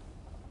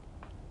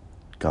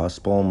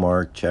Gospel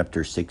Mark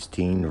chapter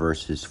 16,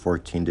 verses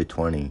 14 to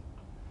 20.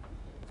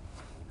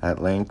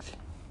 At length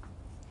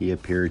he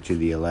appeared to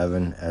the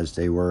 11 as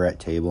they were at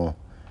table,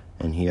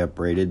 and he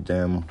upbraided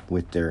them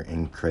with their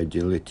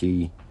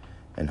incredulity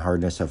and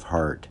hardness of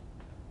heart,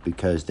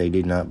 because they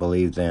did not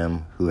believe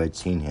them who had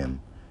seen him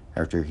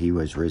after he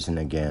was risen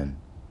again.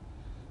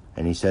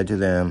 And he said to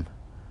them,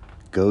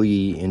 "Go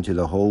ye into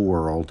the whole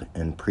world,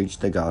 and preach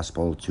the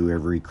gospel to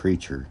every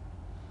creature.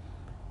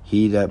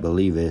 He that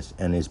believeth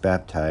and is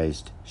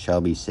baptized shall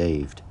be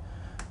saved,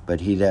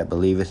 but he that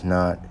believeth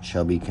not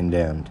shall be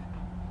condemned.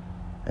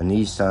 And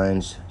these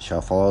signs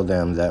shall follow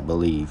them that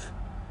believe.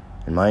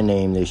 In my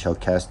name they shall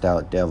cast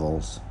out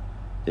devils.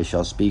 They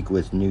shall speak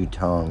with new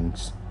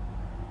tongues.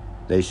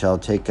 They shall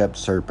take up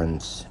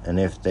serpents, and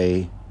if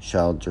they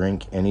shall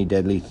drink any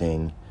deadly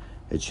thing,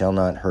 it shall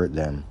not hurt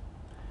them.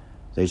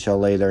 They shall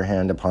lay their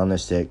hand upon the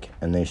sick,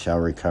 and they shall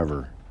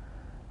recover."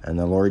 And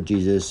the Lord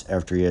Jesus,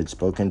 after he had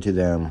spoken to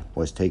them,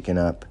 was taken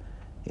up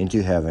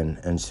into heaven,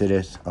 and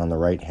sitteth on the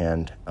right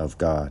hand of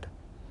God.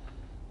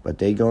 But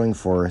they going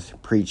forth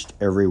preached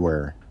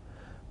everywhere,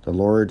 the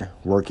Lord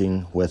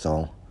working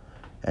withal,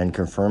 and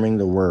confirming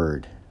the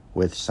word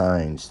with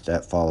signs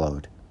that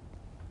followed.